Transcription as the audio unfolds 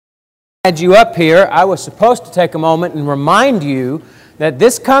Had you up here, I was supposed to take a moment and remind you that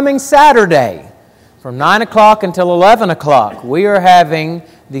this coming Saturday, from 9 o'clock until 11 o'clock, we are having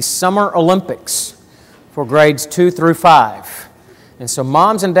the Summer Olympics for grades 2 through 5. And so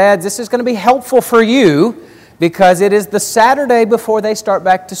moms and dads, this is going to be helpful for you because it is the Saturday before they start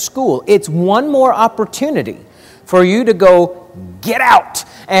back to school. It's one more opportunity for you to go get out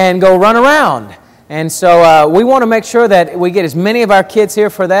and go run around. And so we want to make sure that we get as many of our kids here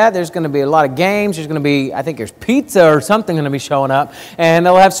for that. There's going to be a lot of games. There's going to be, I think there's pizza or something going to be showing up. And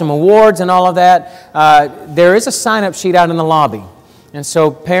they'll have some awards and all of that. There is a sign-up sheet out in the lobby. And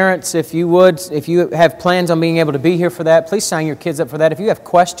so parents, if you have plans on being able to be here for that, please sign your kids up for that. If you have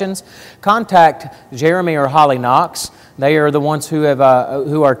questions, contact Jeremy or Holly Knox. They are the ones who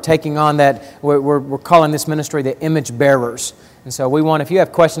are taking on that. We're calling this ministry the Image Bearers. And so we want, if you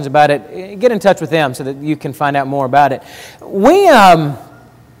have questions about it, get in touch with them so that you can find out more about it.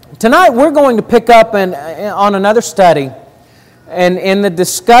 Tonight we're going to pick up on another study and in the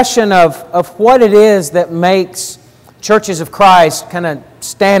discussion of what it is that makes churches of Christ kind of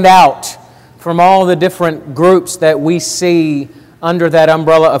stand out from all the different groups that we see under that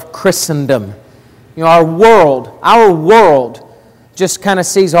umbrella of Christendom. You know, our world just kind of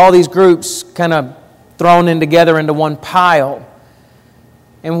sees all these groups kind of thrown in together into one pile.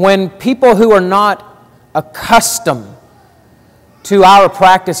 And when people who are not accustomed to our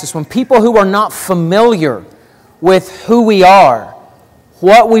practices, when people who are not familiar with who we are,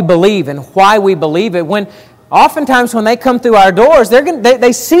 what we believe and why we believe it, oftentimes when they come through our doors,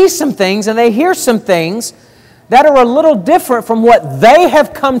 they see some things and they hear some things that are a little different from what they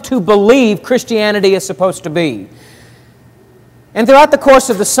have come to believe Christianity is supposed to be. And throughout the course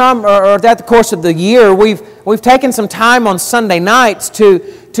of the summer, or throughout the course of the year, we've taken some time on Sunday nights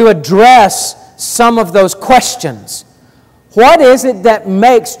to address some of those questions. What is it that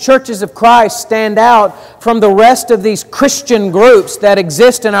makes churches of Christ stand out from the rest of these Christian groups that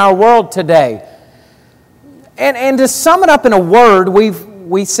exist in our world today? And to sum it up in a word,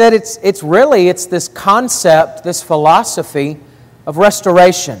 we said it's this concept, this philosophy of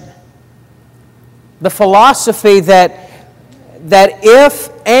restoration. The philosophy that if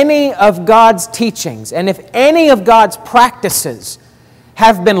any of God's teachings and if any of God's practices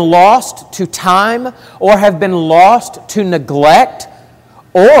have been lost to time or have been lost to neglect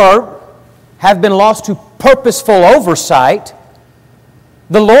or have been lost to purposeful oversight,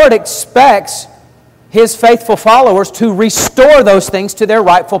 the Lord expects His faithful followers to restore those things to their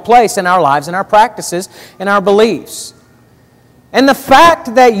rightful place in our lives and our practices and our beliefs. And the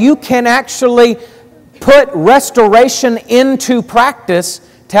fact that you can actually put restoration into practice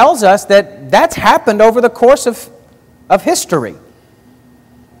tells us that that's happened over the course of history.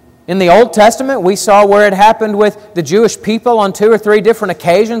 In the Old Testament, we saw where it happened with the Jewish people on 2 or 3 different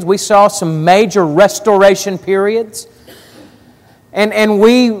occasions. We saw some major restoration periods. And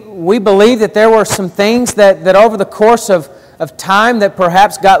we believe that there were some things that over the course of time that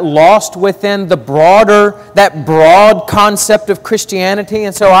perhaps got lost within that broad concept of Christianity.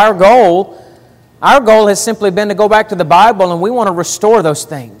 And so our goal has simply been to go back to the Bible, and we want to restore those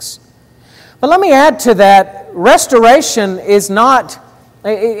things. But let me add to that, restoration is not,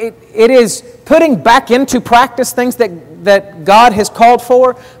 it is putting back into practice things that God has called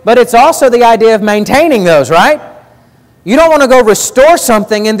for, but it's also the idea of maintaining those, right? You don't want to go restore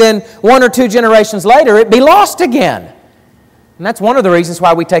something and then 1 or 2 generations later it be lost again. And that's one of the reasons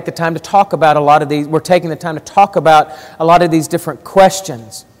why we take the time to talk about we're taking the time to talk about a lot of these different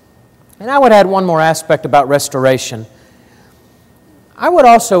questions. And I would add one more aspect about restoration. I would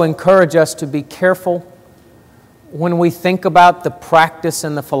also encourage us to be careful when we think about the practice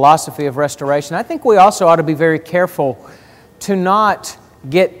and the philosophy of restoration. I think we also ought to be very careful to not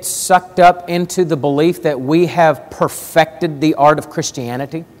get sucked up into the belief that we have perfected the art of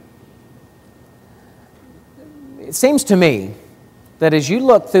Christianity. It seems to me that as you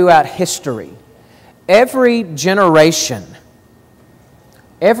look throughout history, every generation,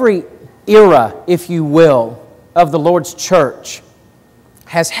 every era, if you will, of the Lord's church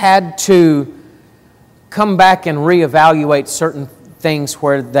has had to come back and reevaluate certain things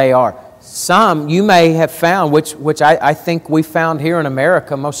where they are. Some you may have found, which I think we found here in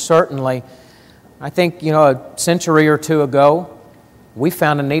America most certainly. I think, a century or 2 ago, we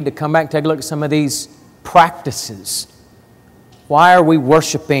found a need to come back and take a look at some of these practices. Why are we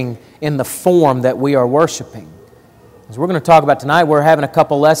worshiping in the form that we are worshiping? As we're going to talk about tonight, we're having a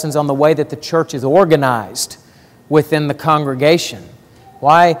couple lessons on the way that the church is organized within the congregation.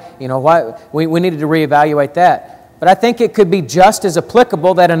 Why we needed to reevaluate that. But I think it could be just as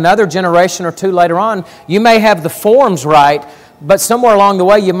applicable that another generation or 2 later on, you may have the forms right, but somewhere along the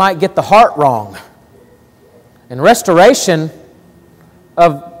way you might get the heart wrong. And restoration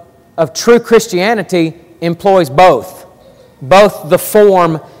of true Christianity employs both the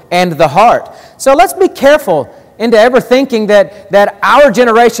form and the heart. So let's be careful into ever thinking that our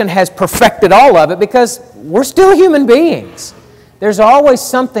generation has perfected all of it, because we're still human beings. There's always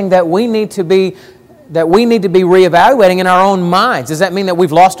something that we need to be reevaluating in our own minds. Does that mean that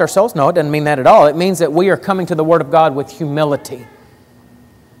we've lost our souls? No, it doesn't mean that at all. It means that we are coming to the Word of God with humility.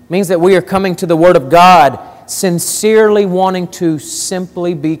 It means that we are coming to the Word of God sincerely wanting to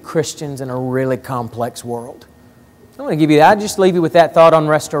simply be Christians in a really complex world. I want to give you that. I'll just leave you with that thought on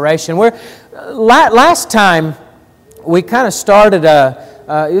restoration. Last time we kind of started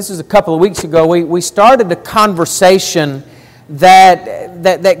this was a couple of weeks ago, we started a conversation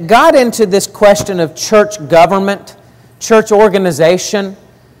that got into this question of church government, church organization.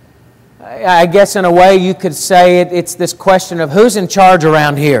 I guess in a way you could say it's this question of who's in charge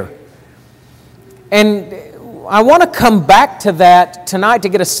around here. And I want to come back to that tonight to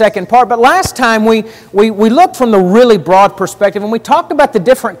get a second part. But last time we looked from the really broad perspective, and we talked about the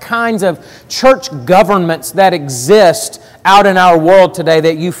different kinds of church governments that exist out in our world today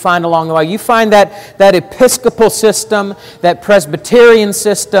that you find along the way. You find that Episcopal system, that Presbyterian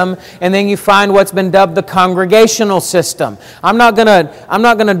system, and then you find what's been dubbed the Congregational system. I'm not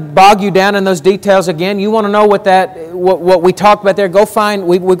gonna bog you down in those details again. You want to know what we talked about there? Go find.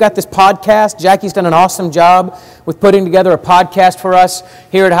 We've got this podcast. Jackie's done an awesome job with putting together a podcast for us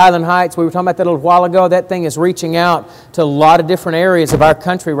here at Highland Heights. We were talking about that a little while ago. That thing is reaching out to a lot of different areas of our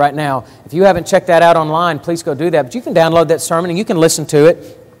country right now. If you haven't checked that out online, please go do that. But you can download that sermon and you can listen to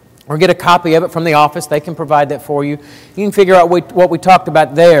it or get a copy of it from the office. They can provide that for you. You can figure out what we talked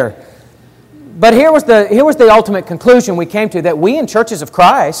about there. But here was the ultimate conclusion we came to, that we in churches of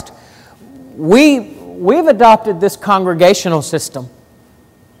Christ, we've adopted this congregational system,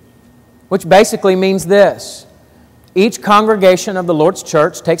 which basically means this: each congregation of the Lord's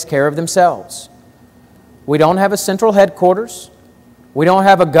church takes care of themselves. We don't have a central headquarters. We don't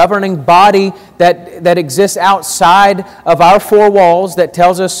have a governing body that exists outside of our four walls that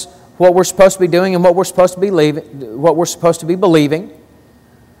tells us what we're supposed to be doing and what we're supposed to be believing.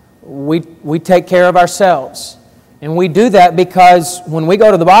 We take care of ourselves. And we do that because when we go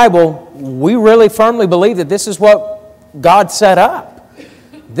to the Bible, we really firmly believe that this is what God set up.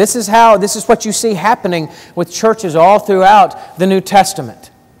 This is what you see happening with churches all throughout the New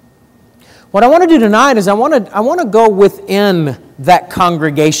Testament. What I want to do tonight is I want to go within that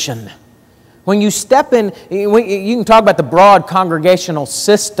congregation. When you step in, you can talk about the broad congregational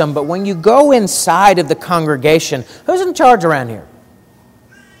system, but when you go inside of the congregation, who's in charge around here?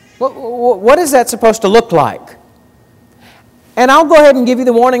 What is that supposed to look like? And I'll go ahead and give you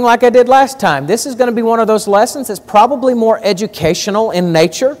the warning like I did last time. This is going to be one of those lessons that's probably more educational in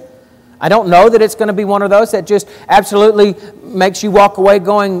nature. I don't know that it's going to be one of those that just absolutely makes you walk away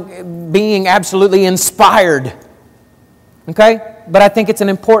being absolutely inspired. Okay? But I think it's an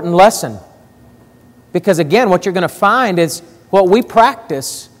important lesson. Because again, what you're going to find is what we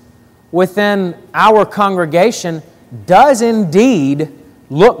practice within our congregation does indeed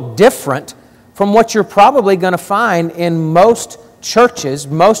look different from what you're probably going to find in most churches,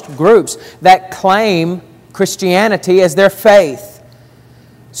 most groups that claim Christianity as their faith.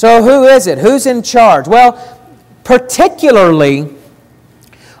 So who is it? Who's in charge? Well, particularly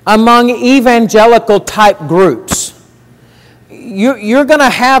among evangelical type groups, you're going to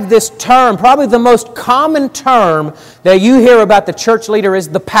have this term, probably the most common term that you hear about the church leader is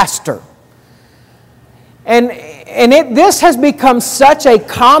the pastor. And this has become such a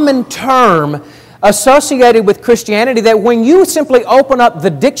common term associated with Christianity that when you simply open up the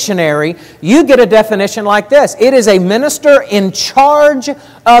dictionary, you get a definition like this: it is a minister in charge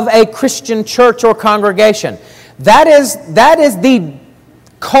of a Christian church or congregation. That is the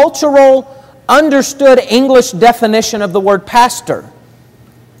cultural, understood English definition of the word pastor.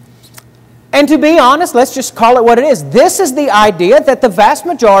 And to be honest, let's just call it what it is. This is the idea that the vast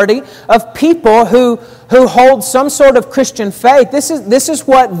majority of people who hold some sort of Christian faith, this is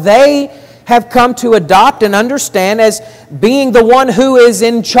what they have come to adopt and understand as being the one who is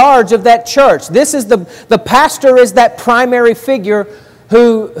in charge of that church. This is the pastor is that primary figure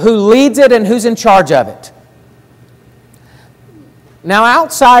who leads it and who's in charge of it. Now,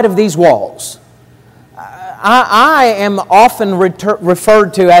 outside of these walls, I am often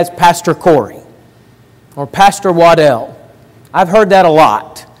referred to as Pastor Cory or Pastor Waddell. I've heard that a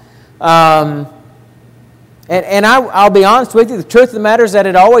lot. And I'll be honest with you, the truth of the matter is that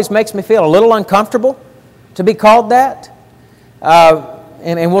it always makes me feel a little uncomfortable to be called that.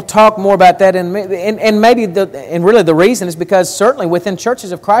 And we'll talk more about that. And maybe really the reason is because certainly within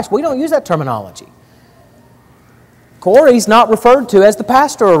churches of Christ, we don't use that terminology. Cory's not referred to as the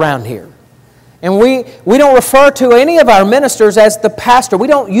pastor around here. And we don't refer to any of our ministers as the pastor. We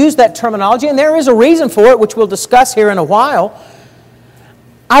don't use that terminology, and there is a reason for it, which we'll discuss here in a while.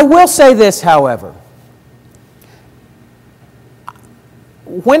 I will say this, however.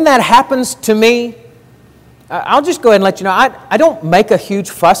 When that happens to me, I'll just go ahead and let you know, I don't make a huge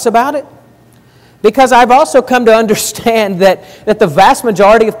fuss about it, because I've also come to understand that the vast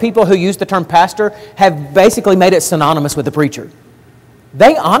majority of people who use the term pastor have basically made it synonymous with the preacher.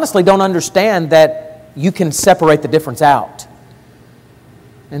 They honestly don't understand that you can separate the difference out.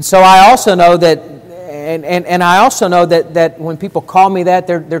 And so I also know that, and I also know that when people call me that,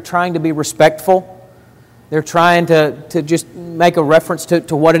 they're trying to be respectful. They're trying to just make a reference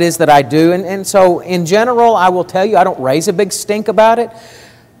to what it is that I do. And so in general, I will tell you, I don't raise a big stink about it.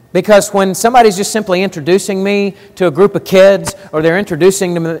 Because when somebody's just simply introducing me to a group of kids, or they're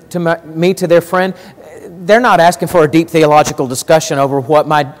introducing me to their friend, they're not asking for a deep theological discussion over what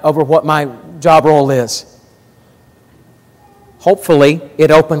my job role is. Hopefully, it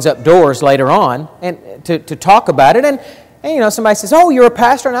opens up doors later on and to talk about it. And somebody says, "Oh, you're a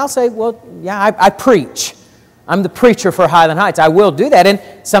pastor," and I'll say, "Well, yeah, I preach. I'm the preacher for Highland Heights. I will do that." And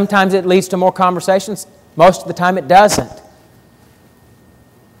sometimes it leads to more conversations. Most of the time, it doesn't.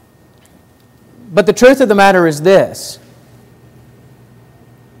 But the truth of the matter is this.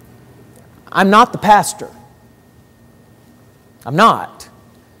 I'm not the pastor. I'm not.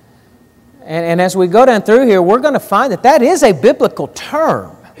 And as we go down through here, we're going to find that is a biblical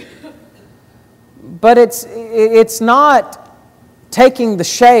term. But it's not taking the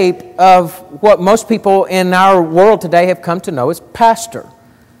shape of what most people in our world today have come to know as pastor.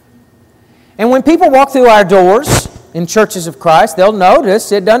 And when people walk through our doors in churches of Christ, they'll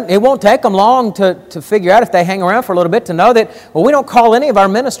notice it won't take them long to figure out, if they hang around for a little bit, to know that, well, we don't call any of our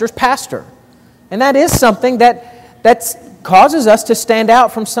ministers pastor. And that is something that causes us to stand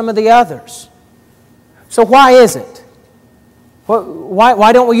out from some of the others. So why is it?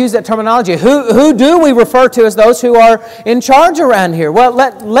 Why don't we use that terminology? Who do we refer to as those who are in charge around here? Well,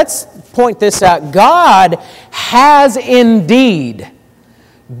 let's point this out. God has indeed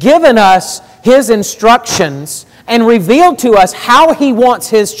given us His instructions and revealed to us how He wants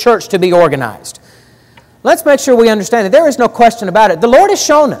His church to be organized. Let's make sure we understand that there is no question about it. The Lord has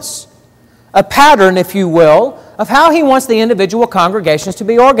shown us a pattern, if you will, of how He wants the individual congregations to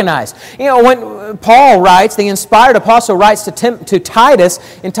be organized. When Paul writes, the inspired apostle writes to Titus,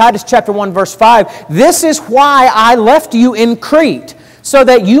 in Titus chapter 1, verse 5, "This is why I left you in Crete, so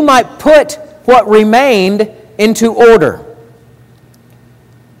that you might put what remained into order."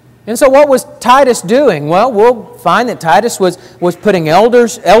 And so what was Titus doing? Well, we'll find that Titus was putting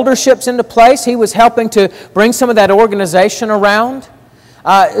elderships into place. He was helping to bring some of that organization around.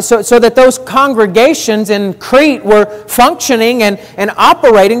 So that those congregations in Crete were functioning and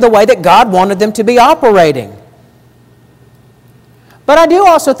operating the way that God wanted them to be operating. But I do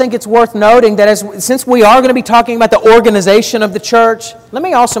also think it's worth noting that since we are going to be talking about the organization of the church, let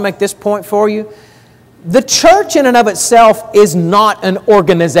me also make this point for you. The church in and of itself is not an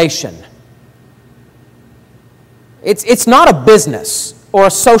organization. It's not a business or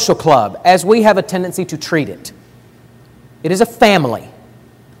a social club, as we have a tendency to treat it. It is a family.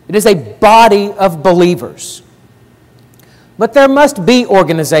 It is a body of believers. But there must be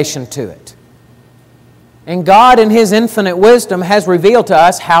organization to it. And God, in His infinite wisdom, has revealed to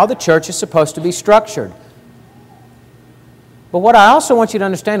us how the church is supposed to be structured. But what I also want you to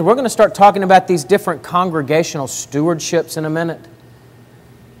understand, we're going to start talking about these different congregational stewardships in a minute.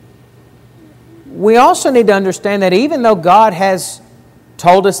 We also need to understand that even though God has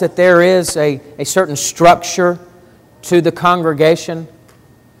told us that there is a certain structure to the congregation,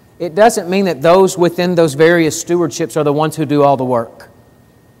 it doesn't mean that those within those various stewardships are the ones who do all the work.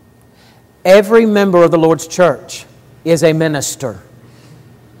 Every member of the Lord's church is a minister,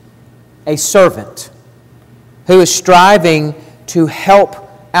 a servant, who is striving to help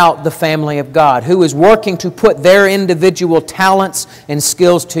out the family of God, who is working to put their individual talents and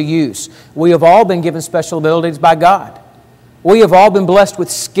skills to use. We have all been given special abilities by God. We have all been blessed with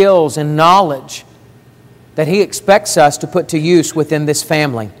skills and knowledge that He expects us to put to use within this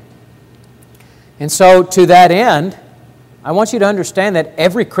family. And so, to that end, I want you to understand that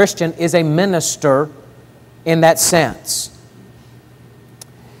every Christian is a minister in that sense.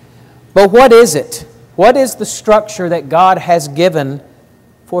 But what is it? What is the structure that God has given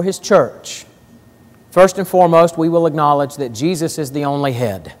for His church? First and foremost, we will acknowledge that Jesus is the only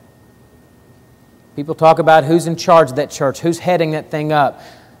head. People talk about who's in charge of that church, who's heading that thing up.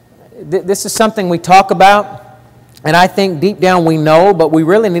 This is something we talk about, and I think deep down we know, but we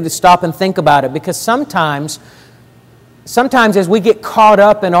really need to stop and think about it, because sometimes as we get caught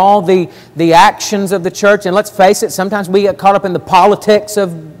up in all the actions of the church, and let's face it, sometimes we get caught up in the politics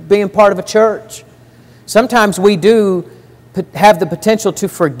of being part of a church. Sometimes we do have the potential to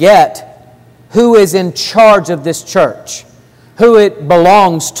forget who is in charge of this church, who it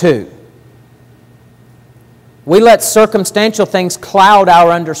belongs to. We let circumstantial things cloud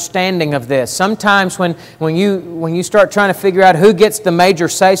our understanding of this. Sometimes when you start trying to figure out who gets the major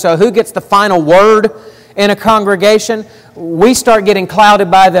say-so, who gets the final word in a congregation, we start getting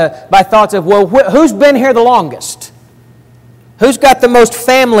clouded by thoughts of, well, who's been here the longest? Who's got the most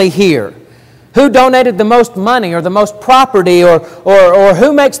family here? Who donated the most money or the most property, or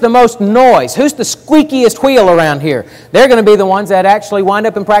who makes the most noise? Who's the squeakiest wheel around here? They're going to be the ones that actually wind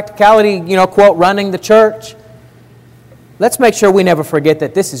up in practicality, quote, running the church. Let's make sure we never forget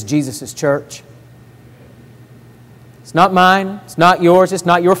that this is Jesus' church. It's not mine, it's not yours, it's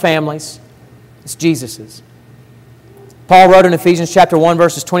not your family's. It's Jesus's. Paul wrote in Ephesians chapter 1,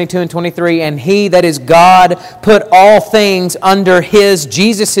 verses 22 and 23, "And He, that is God, put all things under His,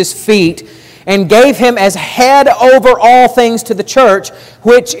 Jesus' feet, and gave Him as head over all things to the church,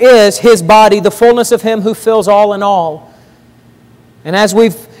 which is His body, the fullness of Him who fills all in all." And as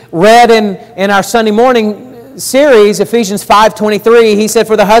we've read in our Sunday morning series, Ephesians 5:23, he said,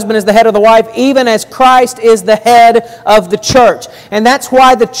 "For the husband is the head of the wife, even as Christ is the head of the church." And that's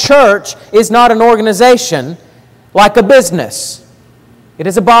why the church is not an organization like a business. It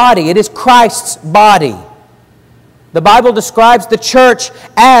is a body. It is Christ's body. The Bible describes the church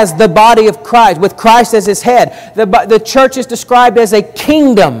as the body of Christ, with Christ as its head. The church is described as a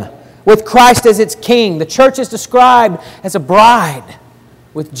kingdom, with Christ as its king. The church is described as a bride,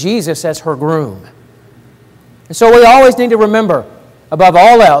 with Jesus as her groom. And so we always need to remember, above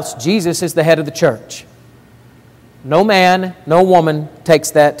all else, Jesus is the head of the church. No man, no woman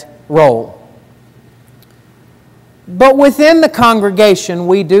takes that role. But within the congregation,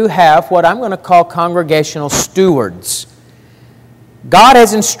 we do have what I'm going to call congregational stewards. God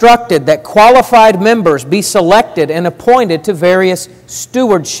has instructed that qualified members be selected and appointed to various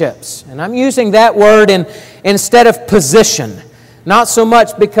stewardships. And I'm using that word instead of position. Not so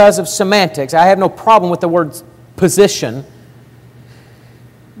much because of semantics. I have no problem with the word position.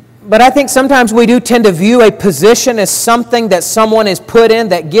 But I think sometimes we do tend to view a position as something that someone is put in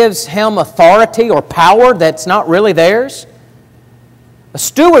that gives him authority or power that's not really theirs. A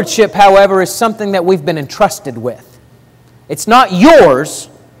stewardship, however, is something that we've been entrusted with. It's not yours,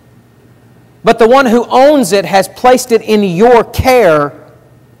 but the one who owns it has placed it in your care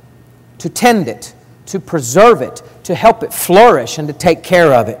to tend it, to preserve it, to help it flourish, and to take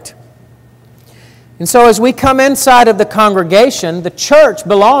care of it. And so as we come inside of the congregation, the church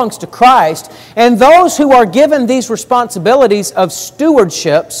belongs to Christ, and those who are given these responsibilities of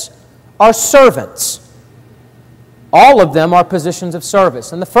stewardships are servants. All of them are positions of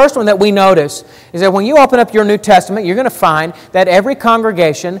service. And the first one that we notice is that when you open up your New Testament, you're going to find that every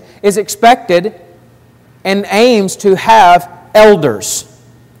congregation is expected and aims to have elders.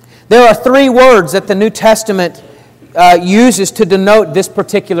 There are three words that the New Testament uses to denote this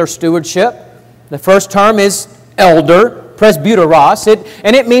particular stewardship. The first term is elder, presbyteros,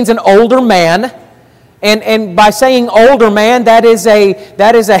 and it means an older man. And by saying older man, that is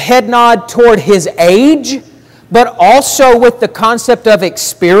a head nod toward his age, but also with the concept of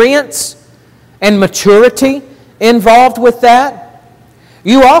experience and maturity involved with that.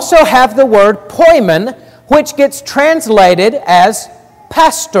 You also have the word poimen, which gets translated as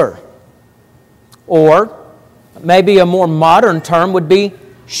pastor, or maybe a more modern term would be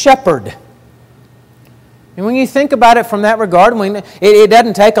shepherd. And when you think about it from that regard, it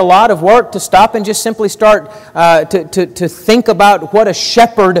doesn't take a lot of work to stop and just simply start to think about what a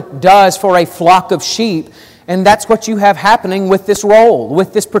shepherd does for a flock of sheep. And that's what you have happening with this role,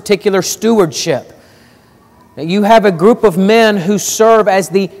 with this particular stewardship. You have a group of men who serve as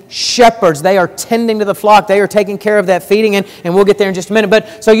the shepherds. They are tending to the flock. They are taking care of that feeding, and we'll get there in just a minute.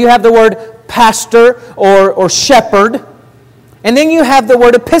 But so you have the word pastor or shepherd. And then you have the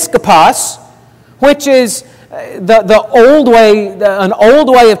word episkopos, which is the old way, an old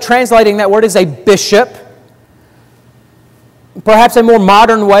way of translating that word is a bishop. Perhaps a more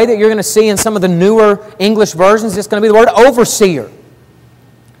modern way that you're going to see in some of the newer English versions is going to be the word overseer.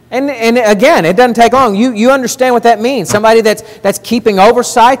 And again, it doesn't take long. You understand what that means. Somebody that's keeping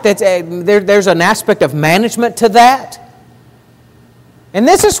oversight. There's an aspect of management to that. And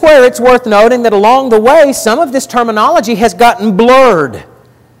this is where it's worth noting that along the way, some of this terminology has gotten blurred.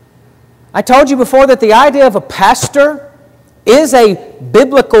 I told you before that the idea of a pastor is a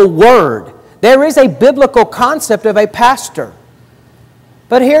biblical word. There is a biblical concept of a pastor.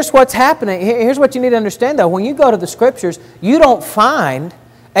 But here's what's happening. Here's what you need to understand, though. When you go to the Scriptures, you don't find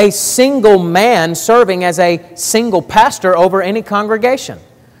a single man serving as a single pastor over any congregation.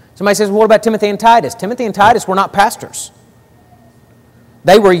 Somebody says, well, what about Timothy and Titus? Timothy and Titus were not pastors.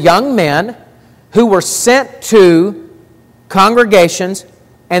 They were young men who were sent to congregations,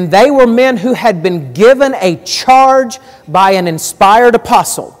 and they were men who had been given a charge by an inspired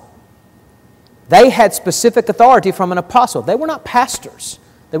apostle. They had specific authority from an apostle. They were not pastors.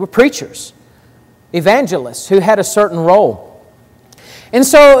 They were preachers, evangelists who had a certain role. And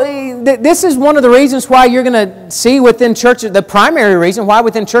so this is one of the reasons why you're going to see within churches, the primary reason why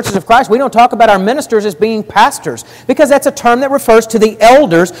within churches of Christ we don't talk about our ministers as being pastors, because that's a term that refers to the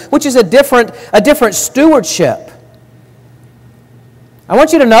elders, which is a different stewardship. I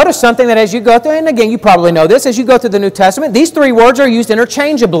want you to notice something that as you go through, and again you probably know this, as you go through the New Testament, these three words are used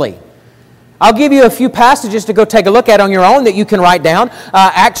interchangeably. I'll give you a few passages to go take a look at on your own that you can write down.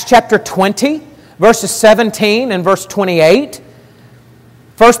 Acts chapter 20, verses 17 and verse 28.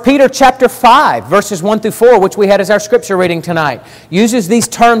 1 Peter chapter 5, verses 1 through 4, which we had as our scripture reading tonight, uses these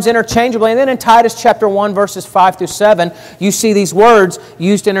terms interchangeably. And then in Titus chapter 1, verses 5 through 7, you see these words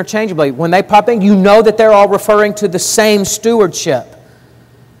used interchangeably. When they pop in, you know that they're all referring to the same stewardship.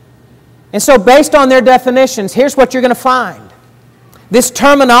 And so based on their definitions, here's what you're going to find. This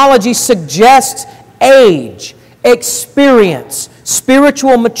terminology suggests age, experience,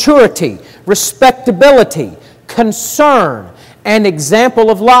 spiritual maturity, respectability, concern, and example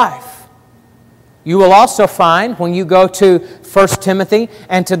of life. You will also find when you go to 1 Timothy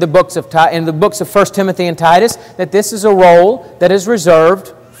and to the books of 1 Timothy and Titus that this is a role that is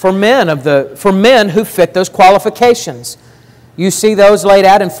reserved for men who fit those qualifications. You see those laid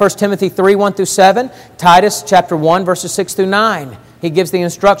out in 1 Timothy 3, 1 through 7, Titus chapter 1, verses 6 through 9. He gives the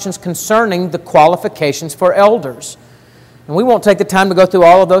instructions concerning the qualifications for elders. And we won't take the time to go through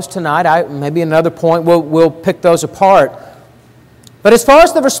all of those tonight. Maybe another point we'll pick those apart. But as far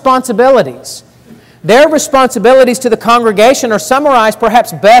as the responsibilities, their responsibilities to the congregation are summarized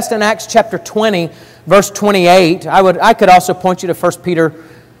perhaps best in Acts chapter 20, verse 28. I could also point you to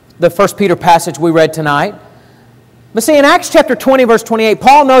the 1 Peter passage we read tonight. But see, in Acts chapter 20, verse 28,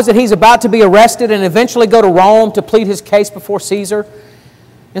 Paul knows that he's about to be arrested and eventually go to Rome to plead his case before Caesar.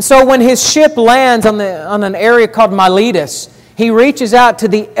 And so when his ship lands on an area called Miletus, he reaches out to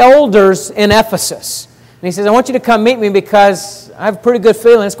the elders in Ephesus. And he says, I want you to come meet me because I have a pretty good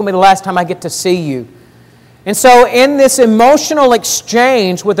feeling it's going to be the last time I get to see you. And so in this emotional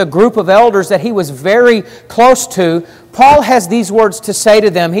exchange with a group of elders that he was very close to, Paul has these words to say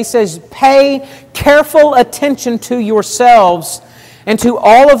to them. He says, pay careful attention to yourselves and to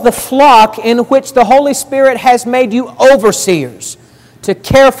all of the flock in which the Holy Spirit has made you overseers, to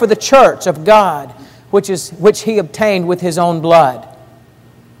care for the church of God, which He obtained with His own blood.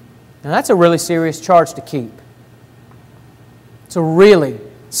 Now that's a really serious charge to keep. It's a really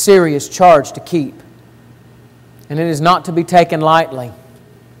serious charge to keep. And it is not to be taken lightly.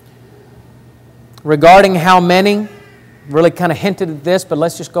 Regarding how many, really kind of hinted at this, but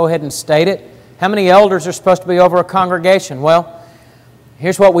let's just go ahead and state it. How many elders are supposed to be over a congregation? Well,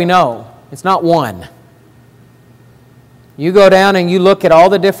 here's what we know. It's not one. You go down and you look at all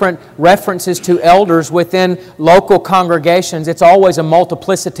the different references to elders within local congregations, it's always a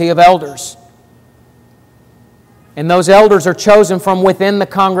multiplicity of elders. And those elders are chosen from within the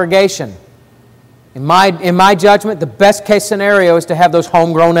congregation. In my judgment, the best case scenario is to have those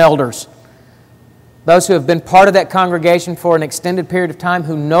homegrown elders. Those who have been part of that congregation for an extended period of time,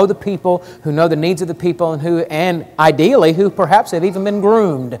 who know the people, who know the needs of the people, and ideally who perhaps have even been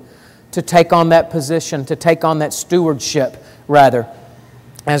groomed to take on that position, to take on that stewardship, rather,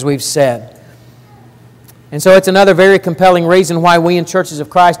 as we've said. And so it's another very compelling reason why we in churches of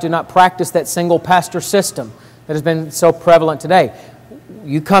Christ do not practice that single pastor system that has been so prevalent today.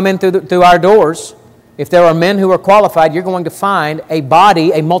 You come in through our doors, if there are men who are qualified, you're going to find a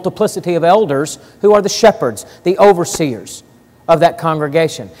body, a multiplicity of elders who are the shepherds, the overseers of that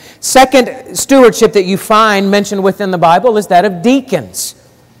congregation. Second stewardship that you find mentioned within the Bible is that of deacons.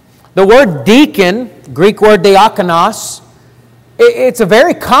 The word deacon, Greek word diakonos, it's a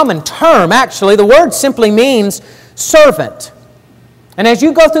very common term actually. The word simply means servant. And as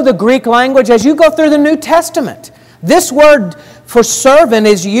you go through the Greek language, as you go through the New Testament, this word for servant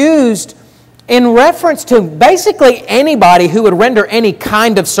is used in reference to basically anybody who would render any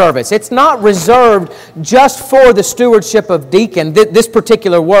kind of service. It's not reserved just for the stewardship of deacon, this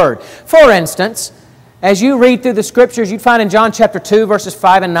particular word. For instance, As you read through the Scriptures, you'd find in John chapter 2, verses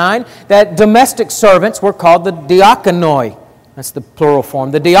 5 and 9, that domestic servants were called the diakonoi. That's the plural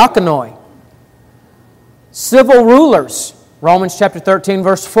form, the diakonoi. Civil rulers, Romans chapter 13,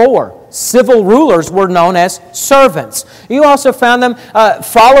 verse 4. Civil rulers were known as servants. You also found them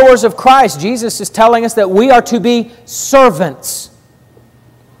followers of Christ. Jesus is telling us that we are to be servants.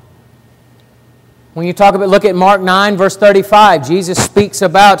 When you look at Mark 9, verse 35, Jesus speaks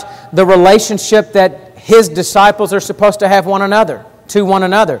about the relationship that His disciples are supposed to have to one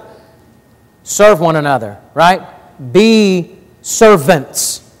another. Serve one another, right? Be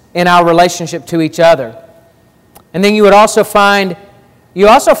servants in our relationship to each other. And then you would also find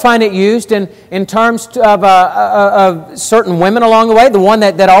it used in terms of certain women along the way. The one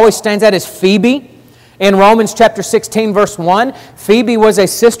that always stands out is Phoebe. In Romans chapter 16, verse 1, Phoebe was a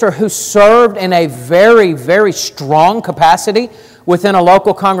sister who served in a very, very strong capacity within a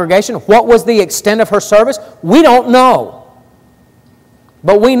local congregation. What was the extent of her service? We don't know.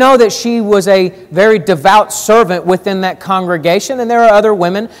 But we know that she was a very devout servant within that congregation, and there are other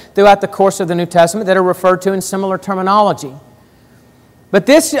women throughout the course of the New Testament that are referred to in similar terminology. But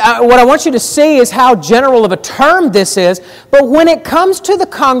this, what I want you to see is how general of a term this is. But when it comes to the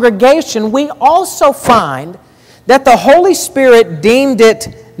congregation, we also find that the Holy Spirit deemed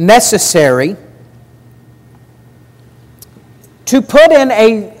it necessary to put in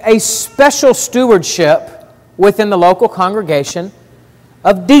a special stewardship within the local congregation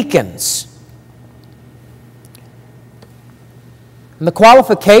of deacons. And the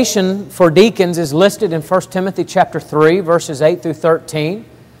qualification for deacons is listed in 1 Timothy chapter 3, verses 8 through 13.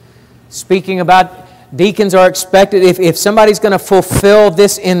 Speaking about deacons are expected, if somebody's going to fulfill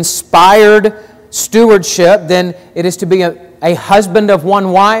this inspired stewardship, then it is to be a husband of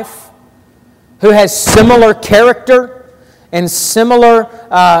one wife who has similar character and a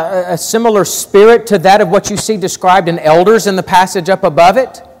similar spirit to that of what you see described in elders in the passage up above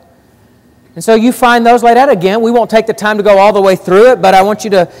it. And so you find those laid out. Again, we won't take the time to go all the way through it, but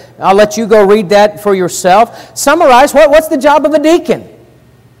I'll let you go read that for yourself. Summarize, what's the job of a deacon?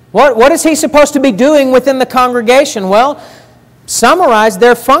 What is he supposed to be doing within the congregation? Well, summarize,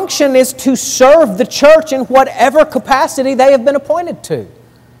 their function is to serve the church in whatever capacity they have been appointed to.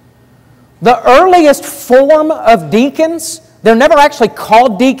 The earliest form of deacons, they're never actually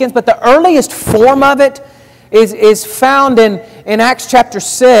called deacons, but the earliest form of it is found in Acts chapter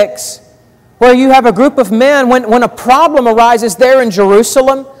 6, where you have a group of men, when a problem arises there in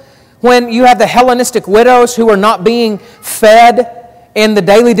Jerusalem, when you have the Hellenistic widows who are not being fed in the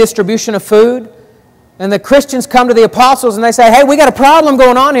daily distribution of food, and the Christians come to the apostles and they say, hey, we got a problem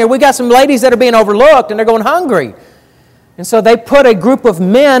going on here. We got some ladies that are being overlooked and they're going hungry. And so they put a group of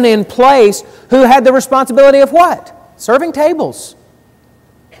men in place who had the responsibility of what? Serving tables.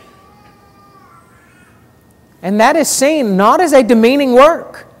 And that is seen not as a demeaning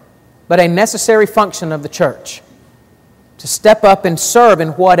work, but a necessary function of the church. To step up and serve in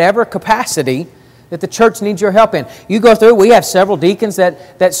whatever capacity that the church needs your help in. You go through, we have several deacons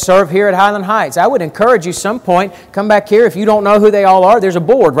that serve here at Highland Heights. I would encourage you some point, come back here. If you don't know who they all are, there's a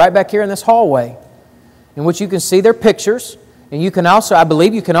board right back here in this hallway in which you can see their pictures. And you can also, I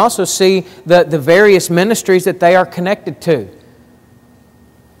believe you can also see the various ministries that they are connected to.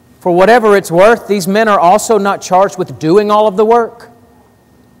 For whatever it's worth, these men are also not charged with doing all of the work.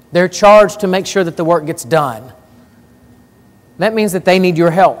 They're charged to make sure that the work gets done. That means that they need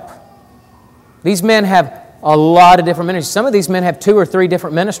your help. These men have a lot of different ministries. Some of these men have 2 or 3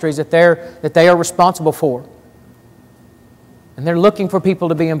 different ministries that they are responsible for. And they're looking for people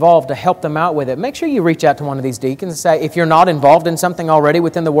to be involved to help them out with it. Make sure you reach out to one of these deacons and say, if you're not involved in something already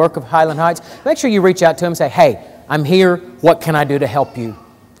within the work of Highland Heights, make sure you reach out to them and say, hey, I'm here. What can I do to help you?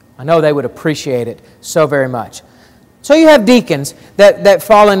 I know they would appreciate it so very much. So you have deacons that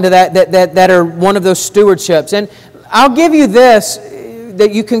fall into that are one of those stewardships. And I'll give you this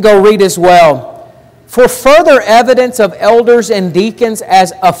that you can go read as well. For further evidence of elders and deacons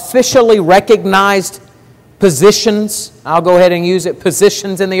as officially recognized positions, I'll go ahead and use it,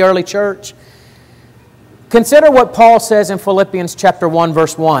 positions in the early church. Consider what Paul says in Philippians chapter 1,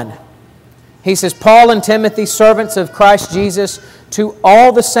 verse 1. He says, Paul and Timothy, servants of Christ Jesus, to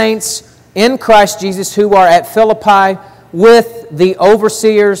all the saints in Christ Jesus who are at Philippi with the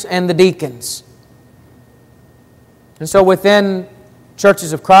overseers and the deacons. And so within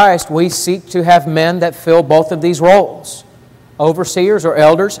churches of Christ, we seek to have men that fill both of these roles. Overseers or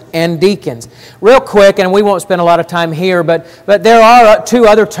elders and deacons. Real quick, and we won't spend a lot of time here, but there are 2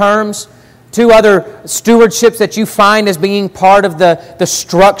 other terms, 2 other stewardships that you find as being part of the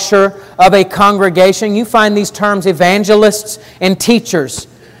structure of a congregation. You find these terms evangelists and teachers.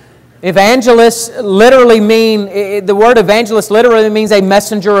 Evangelists literally mean, the word evangelist literally means a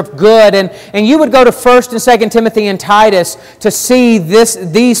messenger of good. And you would go to 1st and 2nd Timothy and Titus to see this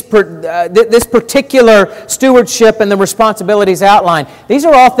particular stewardship and the responsibilities outlined. These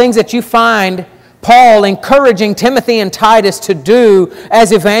are all things that you find Paul encouraging Timothy and Titus to do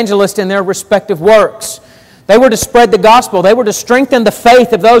as evangelists in their respective works. They were to spread the gospel. They were to strengthen the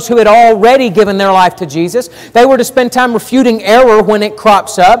faith of those who had already given their life to Jesus. They were to spend time refuting error when it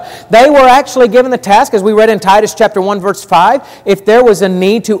crops up. They were actually given the task, as we read in Titus chapter 1, verse 5, if there was a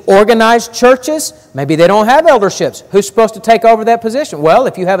need to organize churches, maybe they don't have elderships. Who's supposed to take over that position? Well,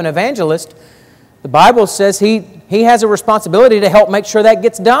 if you have an evangelist, the Bible says he has a responsibility to help make sure that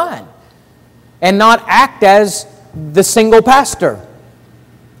gets done and not act as the single pastor.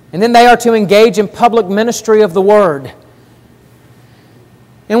 And then they are to engage in public ministry of the Word.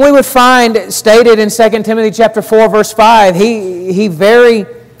 And we would find stated in 2 Timothy chapter 4, verse 5, he very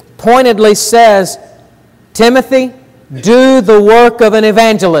pointedly says, Timothy, do the work of an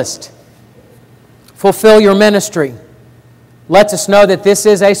evangelist. Fulfill your ministry. Lets us know that this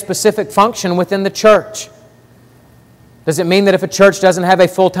is a specific function within the church. Does it mean that if a church doesn't have a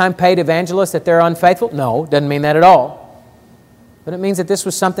full-time paid evangelist that they're unfaithful? No, doesn't mean that at all. But it means that this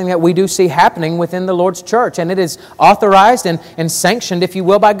was something that we do see happening within the Lord's church, and it is authorized and sanctioned, if you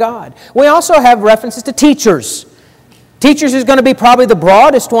will, by God. We also have references to teachers. Teachers is going to be probably the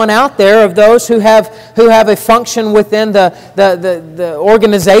broadest one out there of those who have a function within the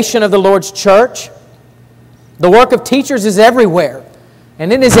organization of the Lord's church. The work of teachers is everywhere,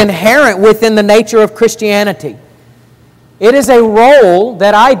 and it is inherent within the nature of Christianity. It is a role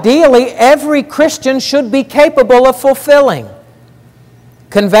that ideally every Christian should be capable of fulfilling,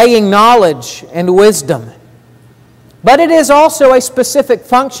 conveying knowledge and wisdom. But it is also a specific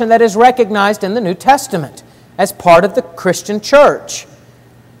function that is recognized in the New Testament as part of the Christian church.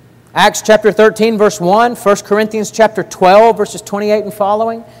 Acts chapter 13, verse 1, 1 Corinthians chapter 12, verses 28 and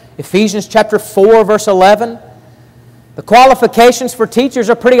following, Ephesians chapter 4, verse 11. The qualifications for teachers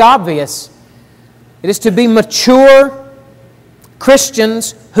are pretty obvious. It is to be mature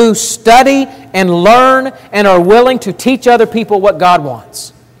Christians who study and learn and are willing to teach other people what God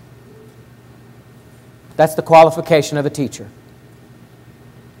wants. That's the qualification of a teacher.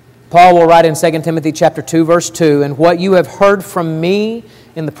 Paul will write in 2 Timothy chapter 2, verse 2, and what you have heard from me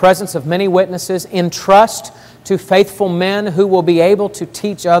in the presence of many witnesses, entrust to faithful men who will be able to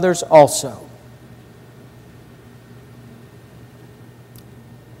teach others also.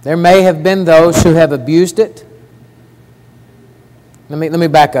 There may have been those who have abused it. Let me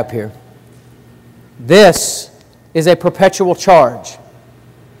back up here. This is a perpetual charge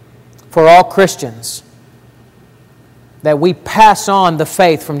for all Christians, that we pass on the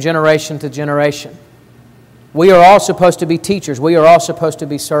faith from generation to generation. We are all supposed to be teachers. We are all supposed to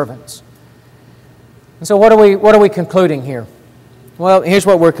be servants. And so what are we concluding here? Well, here's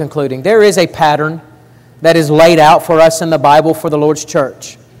what we're concluding. There is a pattern that is laid out for us in the Bible for the Lord's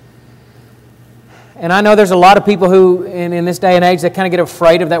church. And I know there's a lot of people who, in this day and age, that kind of get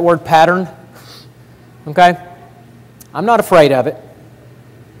afraid of that word pattern. Okay? I'm not afraid of it.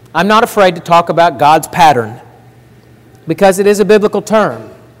 I'm not afraid to talk about God's pattern, because it is a biblical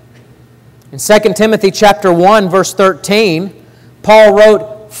term. In 2 Timothy chapter 1, verse 13, Paul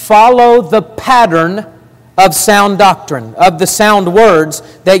wrote, "Follow the pattern of sound doctrine, of the sound words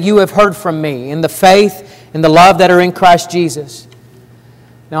that you have heard from me, in the faith and the love that are in Christ Jesus."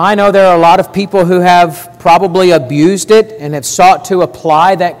 Now, I know there are a lot of people who have probably abused it and have sought to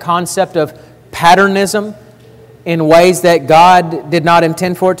apply that concept of patternism in ways that God did not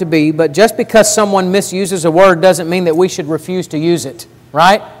intend for it to be. But just because someone misuses a word doesn't mean that we should refuse to use it,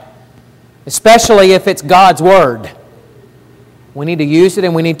 right? Especially if it's God's word. We need to use it,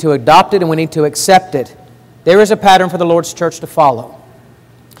 and we need to adopt it, and we need to accept it. There is a pattern for the Lord's church to follow.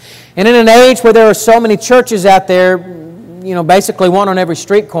 And in an age where there are so many churches out there, basically one on every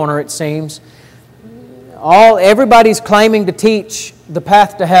street corner, it seems, everybody's claiming to teach the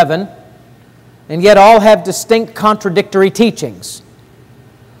path to heaven, and yet all have distinct contradictory teachings.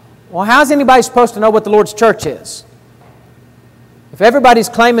 Well, how's anybody supposed to know what the Lord's church is? If everybody's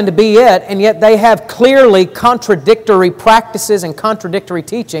claiming to be it, and yet they have clearly contradictory practices and contradictory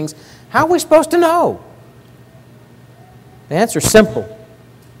teachings, how are we supposed to know? The answer is simple.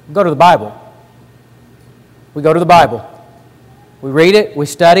 We go to the Bible. We go to the Bible. We read it, we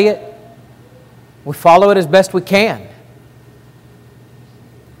study it, we follow it as best we can.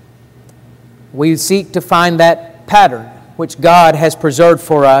 We seek to find that pattern which God has preserved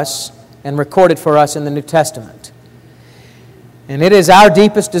for us and recorded for us in the New Testament. And it is our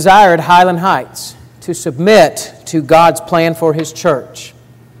deepest desire at Highland Heights to submit to God's plan for His church.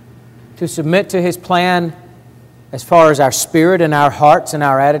 to submit to His plan as far as our spirit and our hearts and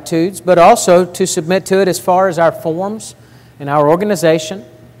our attitudes, but also to submit to it as far as our forms and our organization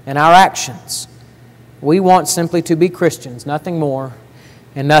and our actions. We want simply to be Christians, nothing more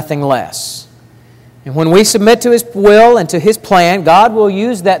and nothing less. And when we submit to His will and to His plan, God will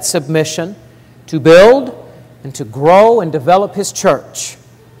use that submission to build and to grow and develop His church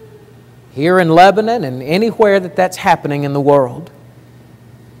here in Lebanon and anywhere that's happening in the world.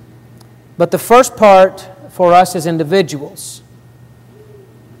 But the first part for us as individuals,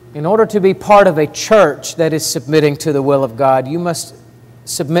 in order to be part of a church that is submitting to the will of God, you must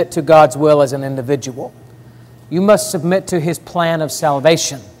submit to God's will as an individual. You must submit to His plan of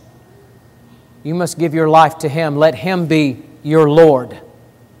salvation. You must give your life to Him. Let Him be your Lord.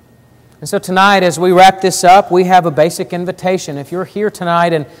 And so tonight, as we wrap this up, we have a basic invitation. If you're here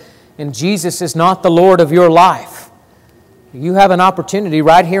tonight and Jesus is not the Lord of your life, you have an opportunity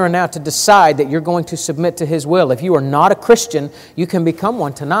right here and now to decide that you're going to submit to His will. If you are not a Christian, you can become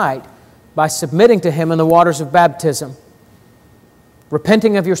one tonight by submitting to Him in the waters of baptism,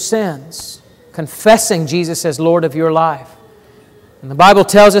 repenting of your sins, confessing Jesus as Lord of your life. And the Bible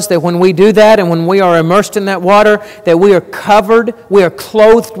tells us that when we do that and when we are immersed in that water, that we are covered, we are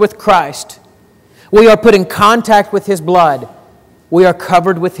clothed with Christ. We are put in contact with His blood. We are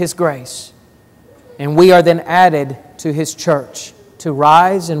covered with His grace. And we are then added to His church to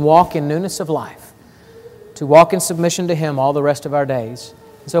rise and walk in newness of life, to walk in submission to Him all the rest of our days.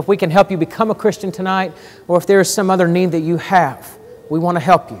 So if we can help you become a Christian tonight, or if there is some other need that you have, we want to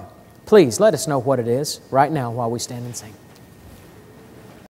help you. Please let us know what it is right now while we stand and sing.